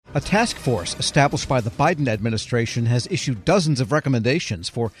A task force established by the Biden administration has issued dozens of recommendations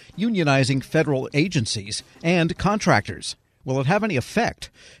for unionizing federal agencies and contractors. Will it have any effect?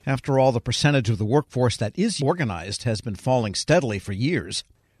 After all, the percentage of the workforce that is organized has been falling steadily for years.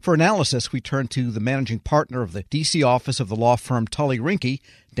 For analysis, we turn to the managing partner of the D.C. office of the law firm Tully Rinke,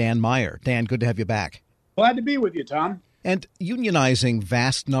 Dan Meyer. Dan, good to have you back. Glad to be with you, Tom. And unionizing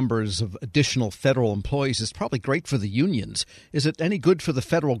vast numbers of additional federal employees is probably great for the unions. Is it any good for the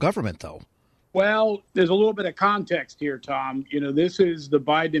federal government, though? Well, there's a little bit of context here, Tom. This is the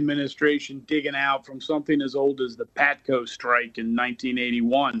Biden administration digging out from something as old as the PATCO strike in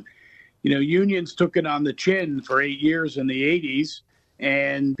 1981. Unions took it on the chin for 8 years in the 80s,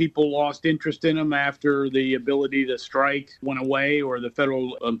 and people lost interest in them after the ability to strike went away or the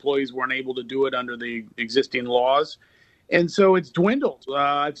federal employees weren't able to do it under the existing laws. And so it's dwindled.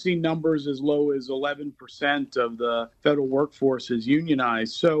 I've seen numbers as low as 11% of the federal workforce is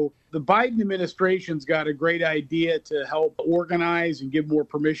unionized. So the Biden administration's got a great idea to help organize and give more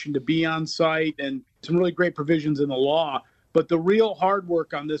permission to be on site and some really great provisions in the law. But the real hard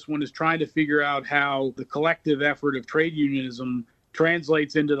work on this one is trying to figure out how the collective effort of trade unionism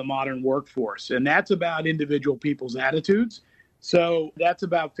translates into the modern workforce. And that's about individual people's attitudes. So that's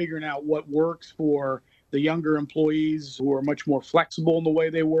about figuring out what works for the younger employees who are much more flexible in the way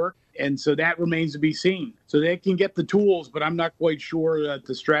they work. And so that remains to be seen. So they can get the tools, but I'm not quite sure that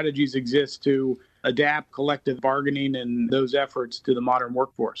the strategies exist to adapt collective bargaining and those efforts to the modern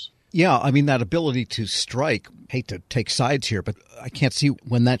workforce. Yeah, I mean, that ability to strike, hate to take sides here, but I can't see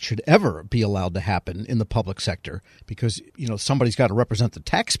when that should ever be allowed to happen in the public sector because, somebody's got to represent the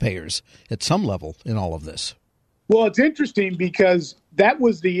taxpayers at some level in all of this. Well, it's interesting because that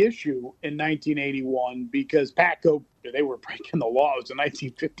was the issue in 1981 because PATCO, they were breaking the law. It was a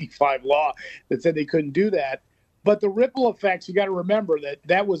 1955 law that said they couldn't do that. But the ripple effects, you got to remember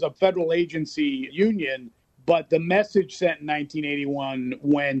that was a federal agency union, but the message sent in 1981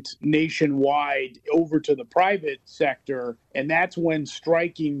 went nationwide over to the private sector. And that's when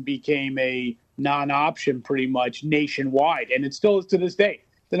striking became a non-option pretty much nationwide. And it still is to this day.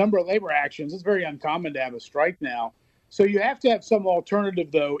 The number of labor actions, it's very uncommon to have a strike now. So you have to have some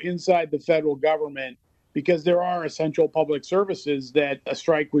alternative, though, inside the federal government, because there are essential public services that a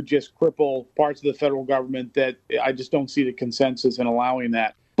strike would just cripple parts of the federal government that I just don't see the consensus in allowing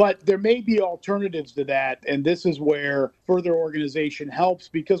that. But there may be alternatives to that, and this is where further organization helps,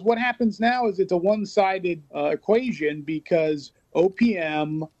 because what happens now is it's a one-sided equation because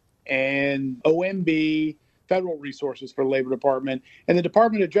OPM and OMB, federal resources for the Labor Department, and the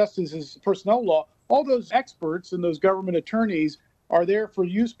Department of Justice's personnel law, all those experts and those government attorneys are there for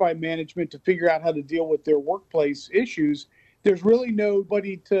use by management to figure out how to deal with their workplace issues. There's really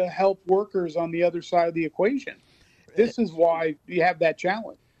nobody to help workers on the other side of the equation. This is why you have that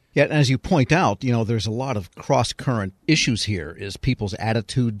challenge. Yet, as you point out, there's a lot of cross-current issues here, is people's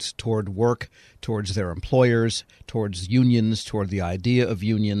attitudes toward work, towards their employers, towards unions, toward the idea of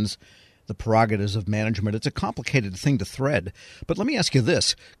unions, the prerogatives of management. It's a complicated thing to thread. But let me ask you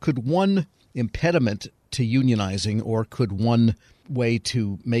this. Could one impediment to unionizing, or could one way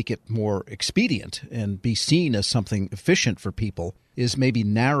to make it more expedient and be seen as something efficient for people is maybe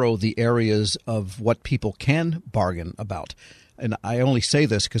narrow the areas of what people can bargain about? And I only say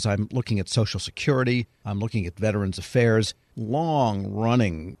this because I'm looking at Social Security, I'm looking at Veterans Affairs, long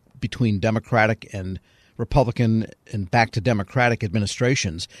running between Democratic and Republican and back to Democratic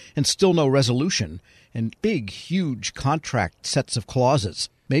administrations, and still no resolution, and big, huge contract sets of clauses.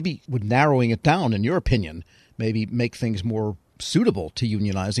 Maybe would narrowing it down, in your opinion, maybe make things more suitable to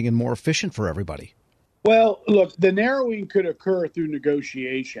unionizing and more efficient for everybody? Well, look, the narrowing could occur through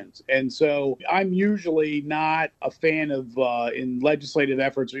negotiations. And so I'm usually not a fan of, in legislative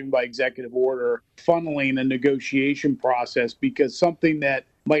efforts or even by executive order, funneling a negotiation process, because something that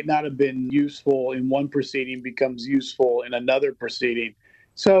might not have been useful in one proceeding becomes useful in another proceeding.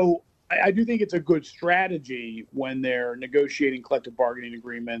 So I do think it's a good strategy when they're negotiating collective bargaining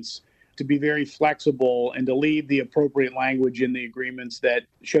agreements to be very flexible and to leave the appropriate language in the agreements that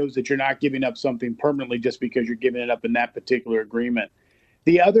shows that you're not giving up something permanently just because you're giving it up in that particular agreement.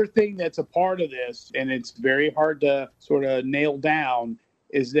 The other thing that's a part of this, and it's very hard to sort of nail down,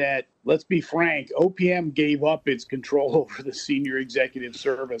 is that, let's be frank, OPM gave up its control over the senior executive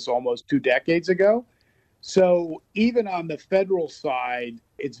service almost 2 decades ago. So even on the federal side,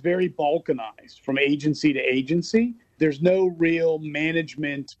 it's very balkanized from agency to agency. There's no real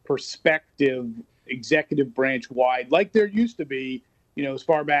management perspective, executive branch wide, like there used to be, as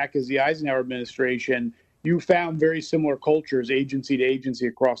far back as the Eisenhower administration. You found very similar cultures, agency to agency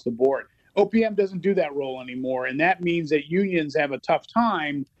across the board. OPM doesn't do that role anymore, and that means that unions have a tough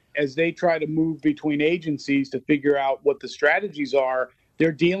time as they try to move between agencies to figure out what the strategies are,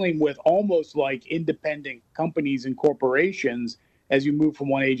 they're dealing with almost like independent companies and corporations as you move from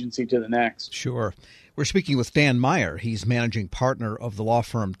one agency to the next. Sure. We're speaking with Dan Meyer. He's managing partner of the law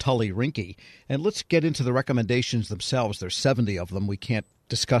firm Tully Rinke. And let's get into the recommendations themselves. There's 70 of them. We can't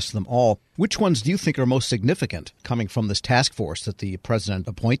discuss them all. Which ones do you think are most significant coming from this task force that the president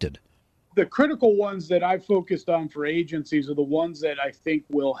appointed? The critical ones that I've focused on for agencies are the ones that I think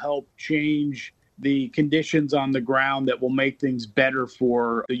will help change the conditions on the ground that will make things better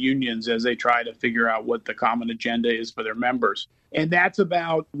for the unions as they try to figure out what the common agenda is for their members. And that's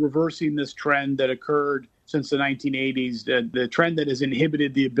about reversing this trend that occurred since the 1980s, the trend that has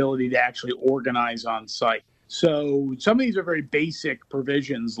inhibited the ability to actually organize on site. So some of these are very basic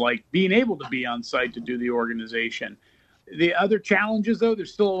provisions, like being able to be on site to do the organization. The other challenges, though,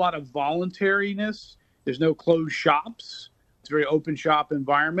 there's still a lot of voluntariness. There's no closed shops. It's a very open shop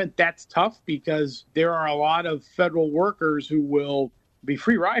environment. That's tough because there are a lot of federal workers who will be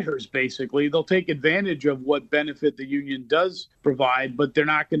free riders, basically. They'll take advantage of what benefit the union does provide, but they're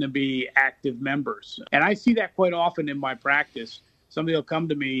not going to be active members. And I see that quite often in my practice. Somebody will come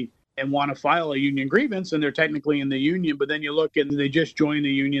to me and want to file a union grievance, and they're technically in the union, but then you look and they just joined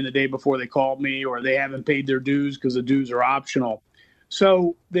the union the day before they called me, or they haven't paid their dues because the dues are optional.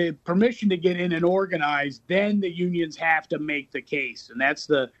 So the permission to get in and organize, then the unions have to make the case. And that's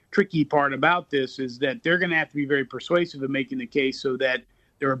the tricky part about this, is that they're going to have to be very persuasive in making the case so that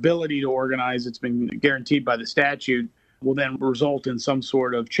their ability to organize, it's been guaranteed by the statute, will then result in some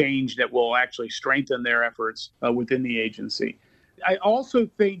sort of change that will actually strengthen their efforts within the agency. I also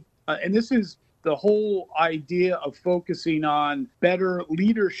think, and this is the whole idea of focusing on better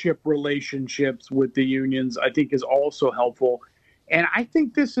leadership relationships with the unions, I think is also helpful. And I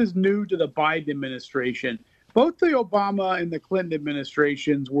think this is new to the Biden administration. Both the Obama and the Clinton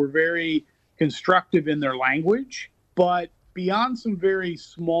administrations were very constructive in their language, but beyond some very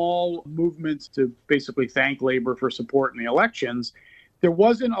small movements to basically thank labor for support in the elections, there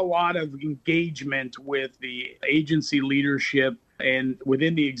wasn't a lot of engagement with the agency leadership and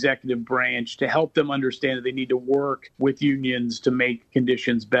within the executive branch to help them understand that they need to work with unions to make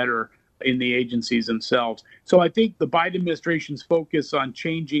conditions better in the agencies themselves. So I think the Biden administration's focus on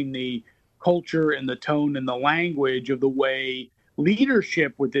changing the culture and the tone and the language of the way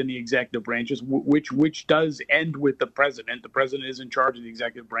leadership within the executive branches, which does end with the president. The president is in charge of the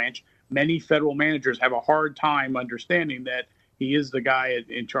executive branch. Many federal managers have a hard time understanding that he is the guy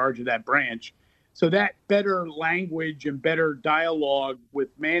in charge of that branch. So that better language and better dialogue with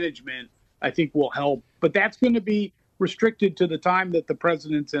management, I think, will help. But that's going to be restricted to the time that the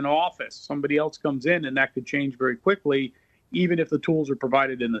president's in office. Somebody else comes in, and that could change very quickly, even if the tools are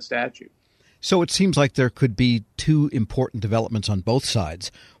provided in the statute. So it seems like there could be two important developments on both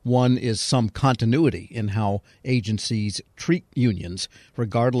sides. One is some continuity in how agencies treat unions,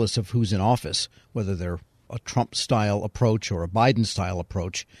 regardless of who's in office, whether they're a Trump-style approach or a Biden-style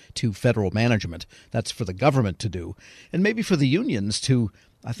approach to federal management. That's for the government to do. And maybe for the unions to,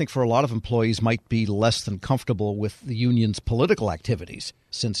 I think for a lot of employees, might be less than comfortable with the union's political activities,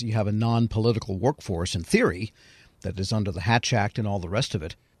 since you have a non-political workforce, in theory, that is under the Hatch Act and all the rest of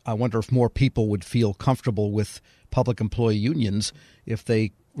it. I wonder if more people would feel comfortable with public employee unions if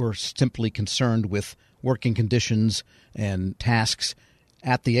they were simply concerned with working conditions and tasks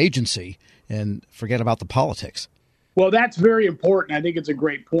at the agency and forget about the politics. Well, that's very important. I think it's a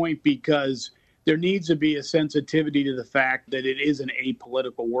great point because there needs to be a sensitivity to the fact that it is an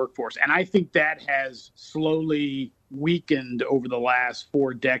apolitical workforce. And I think that has slowly weakened over the last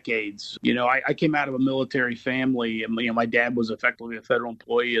 4 decades. You know, I came out of a military family, and my dad was effectively a federal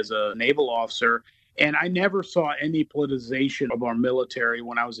employee as a naval officer. And I never saw any politicization of our military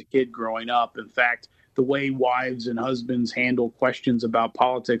when I was a kid growing up. In fact, the way wives and husbands handle questions about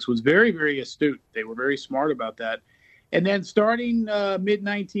politics was very, very astute. They were very smart about that. And then starting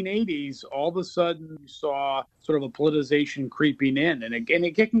mid-1980s, all of a sudden you saw sort of a politicization creeping in. And again,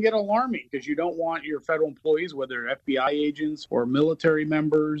 it can get alarming because you don't want your federal employees, whether FBI agents or military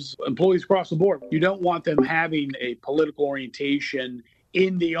members, employees across the board, you don't want them having a political orientation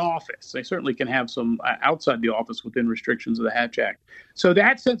in the office. They certainly can have some outside the office within restrictions of the Hatch Act. So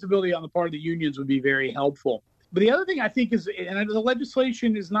that sensibility on the part of the unions would be very helpful. But the other thing I think is, and the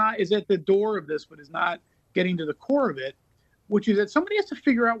legislation is at the door of this, but is not getting to the core of it, which is that somebody has to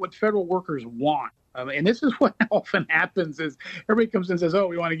figure out what federal workers want. And this is what often happens is everybody comes in and says, oh,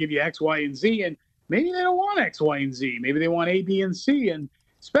 we want to give you X, Y, and Z. And maybe they don't want X, Y, and Z. Maybe they want A, B, and C. And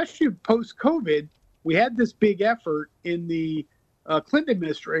especially post-COVID, we had this big effort in the Clinton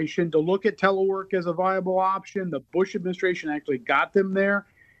administration to look at telework as a viable option. The Bush administration actually got them there.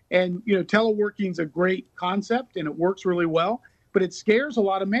 And, teleworking is a great concept and it works really well, but it scares a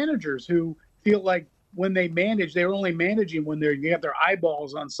lot of managers who feel like when they manage, they're only managing when you have their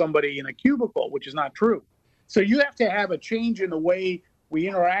eyeballs on somebody in a cubicle, which is not true. So you have to have a change in the way we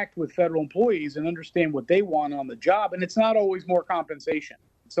interact with federal employees and understand what they want on the job. And it's not always more compensation.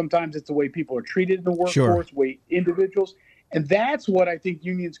 Sometimes it's the way people are treated in the workforce, way individuals. And that's what I think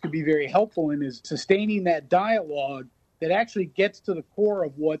unions could be very helpful in, is sustaining that dialogue that actually gets to the core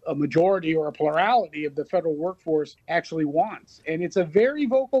of what a majority or a plurality of the federal workforce actually wants. And it's a very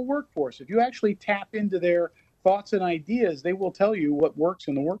vocal workforce. If you actually tap into their thoughts and ideas, they will tell you what works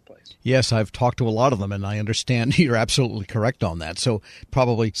in the workplace. Yes, I've talked to a lot of them, and I understand you're absolutely correct on that. So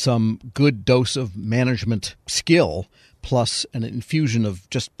probably some good dose of management skill plus an infusion of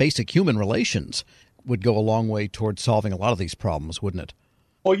just basic human relations would go a long way towards solving a lot of these problems, wouldn't it?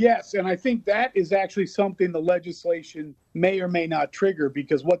 Well, yes, and I think that is actually something the legislation may or may not trigger,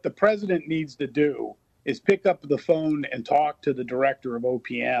 because what the president needs to do is pick up the phone and talk to the director of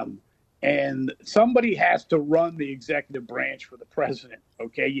OPM. And somebody has to run the executive branch for the president,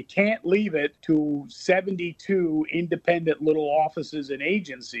 okay? You can't leave it to 72 independent little offices and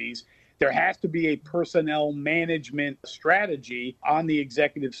agencies. There has to be a personnel management strategy on the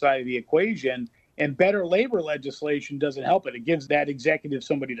executive side of the equation. And better labor legislation doesn't help it. It gives that executive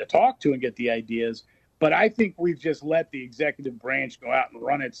somebody to talk to and get the ideas. But I think we've just let the executive branch go out and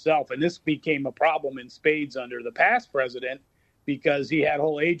run itself. And this became a problem in spades under the past president, because he had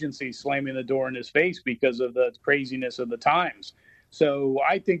whole agencies slamming the door in his face because of the craziness of the times. So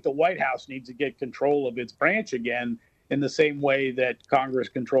I think the White House needs to get control of its branch again, in the same way that Congress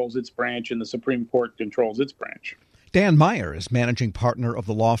controls its branch and the Supreme Court controls its branch. Dan Meyer is managing partner of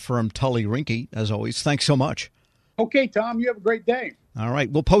the law firm Tully Rinke. As always, thanks so much. Okay, Tom, you have a great day. All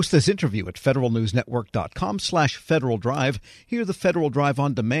right. We'll post this interview at federalnewsnetwork.com/Federal Drive. Hear the Federal Drive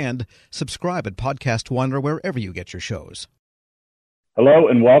on demand. Subscribe at Podcast One or wherever you get your shows. Hello,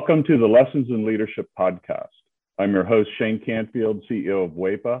 and welcome to the Lessons in Leadership podcast. I'm your host, Shane Canfield, CEO of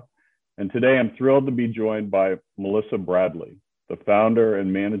WEPA. And today I'm thrilled to be joined by Melissa Bradley, the founder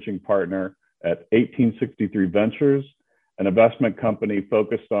and managing partner at 1863 Ventures, an investment company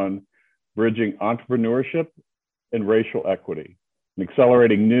focused on bridging entrepreneurship and racial equity, and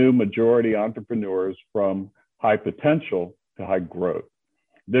accelerating new majority entrepreneurs from high potential to high growth.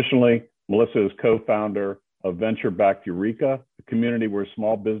 Additionally, Melissa is co-founder of Venture-Backed Eureka, a community where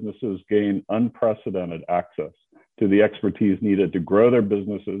small businesses gain unprecedented access to the expertise needed to grow their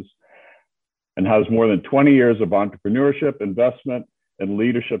businesses, and has more than 20 years of entrepreneurship, investment, and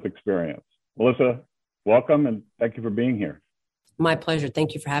leadership experience. Melissa, welcome, and thank you for being here. My pleasure.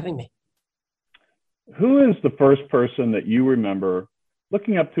 Thank you for having me. Who is the first person that you remember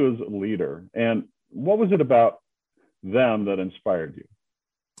looking up to as a leader, and what was it about them that inspired you?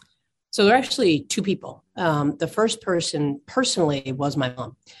 So there are actually two people. The first person personally was my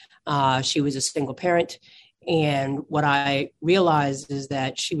mom. She was a single parent. And what I realized is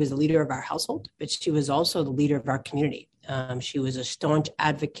that she was the leader of our household, but she was also the leader of our community. She was a staunch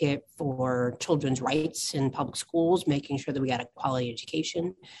advocate for children's rights in public schools, making sure that we got a quality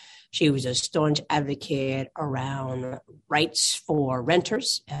education. She was a staunch advocate around rights for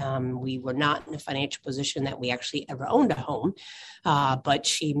renters. We were not in a financial position that we actually ever owned a home, but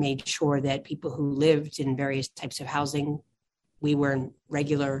she made sure that people who lived in various types of housing, we were in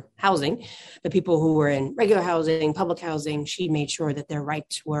regular housing, the people who were in regular housing, public housing, she made sure that their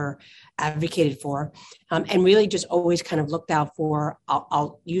rights were advocated for, and really just always kind of looked out for,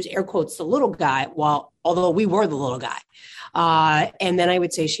 I'll use air quotes, the little guy, although we were the little guy. And then I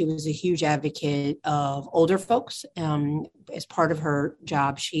would say she was a huge advocate of older folks. As part of her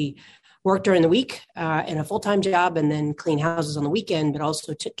job, she worked during the week in a full-time job and then cleaned houses on the weekend, but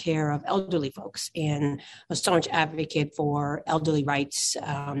also took care of elderly folks and a staunch advocate for elderly rights.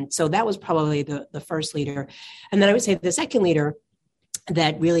 So that was probably the first leader. And then I would say the second leader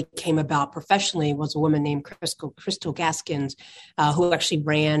that really came about professionally was a woman named Crystal Gaskins, who actually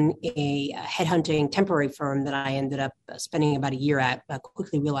ran a headhunting temporary firm that I ended up spending about a year at. I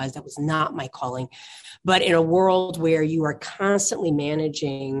quickly realized that was not my calling. But in a world where you are constantly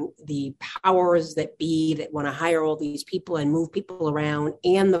managing the powers that be that want to hire all these people and move people around,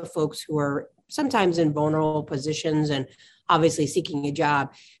 and the folks who are sometimes in vulnerable positions and obviously seeking a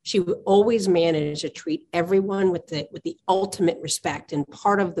job, she would always manage to treat everyone with the ultimate respect. And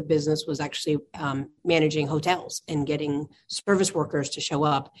part of the business was actually managing hotels and getting service workers to show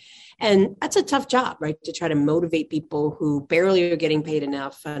up. And that's a tough job, right? To try to motivate people who barely are getting paid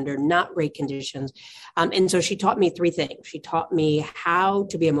enough under not great conditions. And so she taught me three things. She taught me how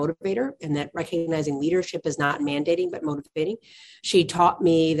to be a motivator, and that recognizing leadership is not mandating, but motivating. She taught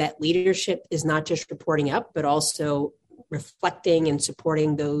me that leadership is not just reporting up, but also reflecting and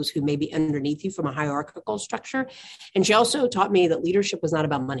supporting those who may be underneath you from a hierarchical structure. And she also taught me that leadership was not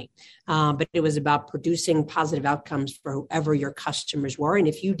about money, but it was about producing positive outcomes for whoever your customers were. And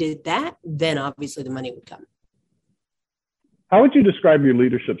if you did that, then obviously the money would come. How would you describe your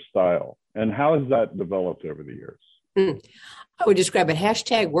leadership style, and how has that developed over the years? I would describe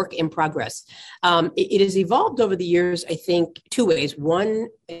it #work in progress. It has evolved over the years, I think, two ways. One,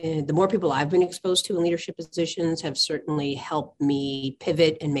 the more people I've been exposed to in leadership positions have certainly helped me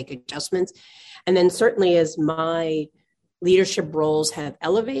pivot and make adjustments. And then certainly as my leadership roles have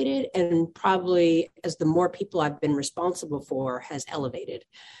elevated, and probably as the more people I've been responsible for has elevated.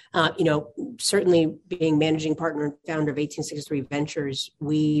 Certainly being managing partner and founder of 1863 Ventures,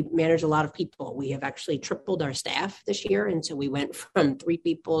 we manage a lot of people. We have actually tripled our staff this year. And so we went from 3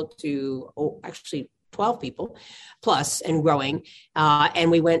 people to 12 people plus and growing. And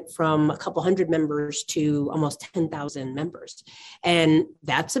we went from a couple hundred members to almost 10,000 members. And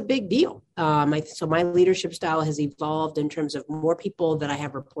that's a big deal. So my leadership style has evolved in terms of more people that I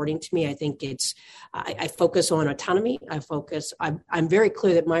have reporting to me. I think I focus on autonomy. I'm very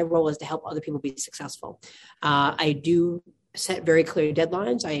clear that my role is to help other people be successful. I do set very clear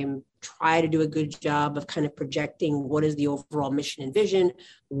deadlines. I try to do a good job of kind of projecting what is the overall mission and vision,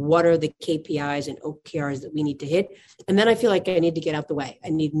 what are the KPIs and OKRs that we need to hit. And then I feel like I need to get out the way. I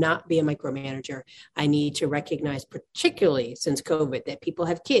need not be a micromanager. I need to recognize, particularly since COVID, that people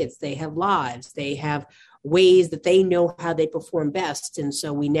have kids, they have lives, they have ways that they know how they perform best. And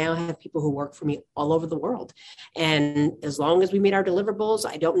so we now have people who work for me all over the world. And as long as we meet our deliverables,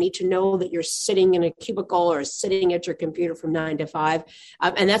 I don't need to know that you're sitting in a cubicle or sitting at your computer from 9 to 5.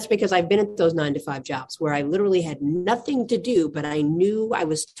 And that's because I've been at those 9 to 5 jobs where I literally had nothing to do, but I knew I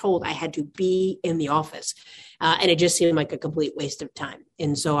was told I had to be in the office. And it just seemed like a complete waste of time.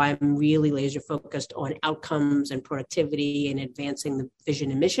 And so I'm really laser focused on outcomes and productivity and advancing the vision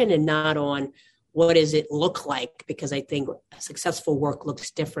and mission, and not on what does it look like? Because I think successful work looks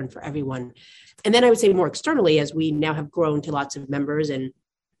different for everyone. And then I would say more externally, as we now have grown to lots of members and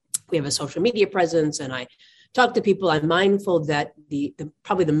we have a social media presence and I talk to people, I'm mindful that the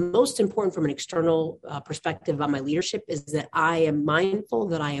probably the most important from an external perspective about my leadership is that I am mindful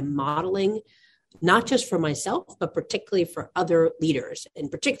that I am modeling not just for myself, but particularly for other leaders, and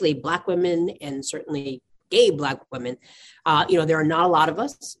particularly Black women and certainly gay Black women. There are not a lot of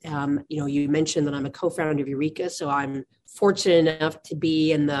us. You mentioned that I'm a co-founder of Eureka, so I'm fortunate enough to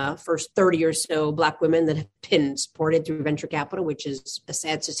be in the first 30 or so Black women that have been supported through venture capital, which is a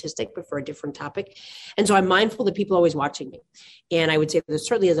sad statistic, but for a different topic. And so I'm mindful that people are always watching me. And I would say that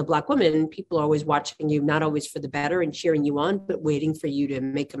certainly as a Black woman, people are always watching you, not always for the better and cheering you on, but waiting for you to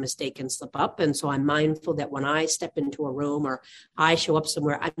make a mistake and slip up. And so I'm mindful that when I step into a room or I show up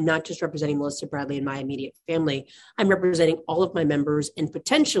somewhere, I'm not just representing Melissa Bradley and my immediate family. I'm representing all of my members and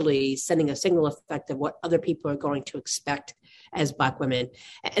potentially sending a signal effect of what other people are going to expect as Black women.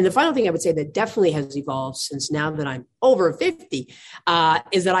 And the final thing I would say that definitely has evolved since now that I'm over 50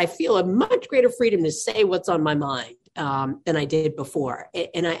 is that I feel a much greater freedom to say what's on my mind than I did before.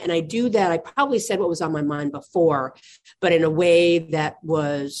 And I do that. I probably said what was on my mind before, but in a way that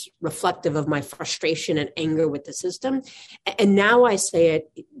was reflective of my frustration and anger with the system. And now I say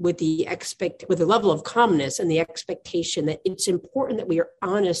it with the level of calmness and the expectation that it's important that we are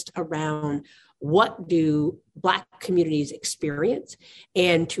honest around what do Black communities experience,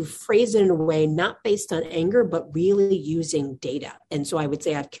 and to phrase it in a way not based on anger, but really using data. And so I would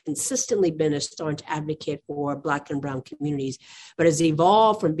say I've consistently been a staunch advocate for Black and brown communities, but has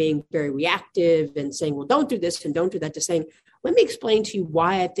evolved from being very reactive and saying, well, don't do this and don't do that, to saying, let me explain to you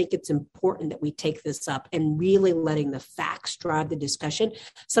why I think it's important that we take this up, and really letting the facts drive the discussion.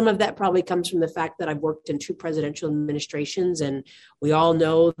 Some of that probably comes from the fact that I've worked in 2 presidential administrations, and we all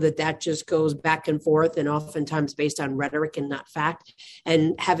know that just goes back and forth and oftentimes based on rhetoric and not fact.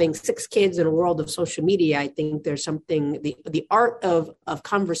 And having 6 kids in a world of social media, I think there's something, the art of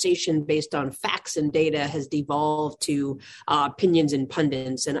conversation based on facts and data has devolved to opinions and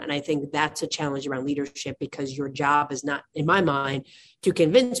pundits. And I think that's a challenge around leadership, because your job is not, in my mind, to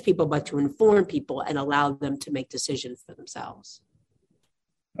convince people, but to inform people and allow them to make decisions for themselves.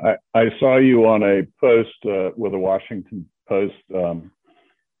 I saw you on a post with a Washington post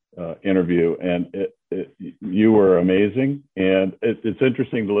interview, and you were amazing. And it's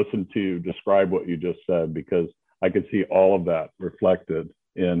interesting to listen to you describe what you just said, because I could see all of that reflected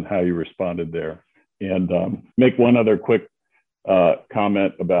in how you responded there. And make one other quick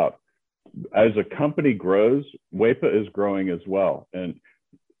comment about, as a company grows, WEPA is growing as well. And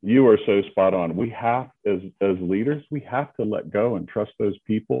you are so spot on. We have, as leaders, we have to let go and trust those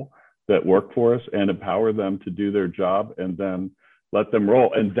people that work for us and empower them to do their job, and then let them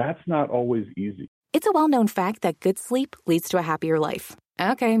roll. And that's not always easy. It's a well-known fact that good sleep leads to a happier life.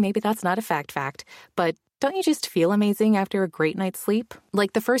 Okay, maybe that's not a fact, but don't you just feel amazing after a great night's sleep?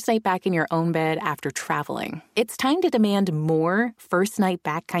 Like the first night back in your own bed after traveling. It's time to demand more first night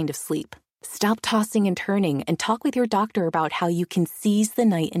back kind of sleep. Stop tossing and turning and talk with your doctor about how you can seize the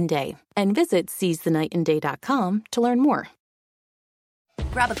night and day. And visit seizethenightandday.com to learn more.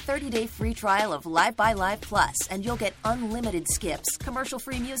 Grab a 30-day free trial of Live by Live Plus, and you'll get unlimited skips,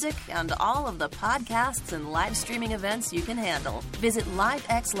 commercial-free music, and all of the podcasts and live streaming events you can handle. Visit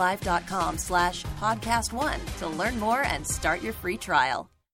livexlive.com/podcast1 to learn more and start your free trial.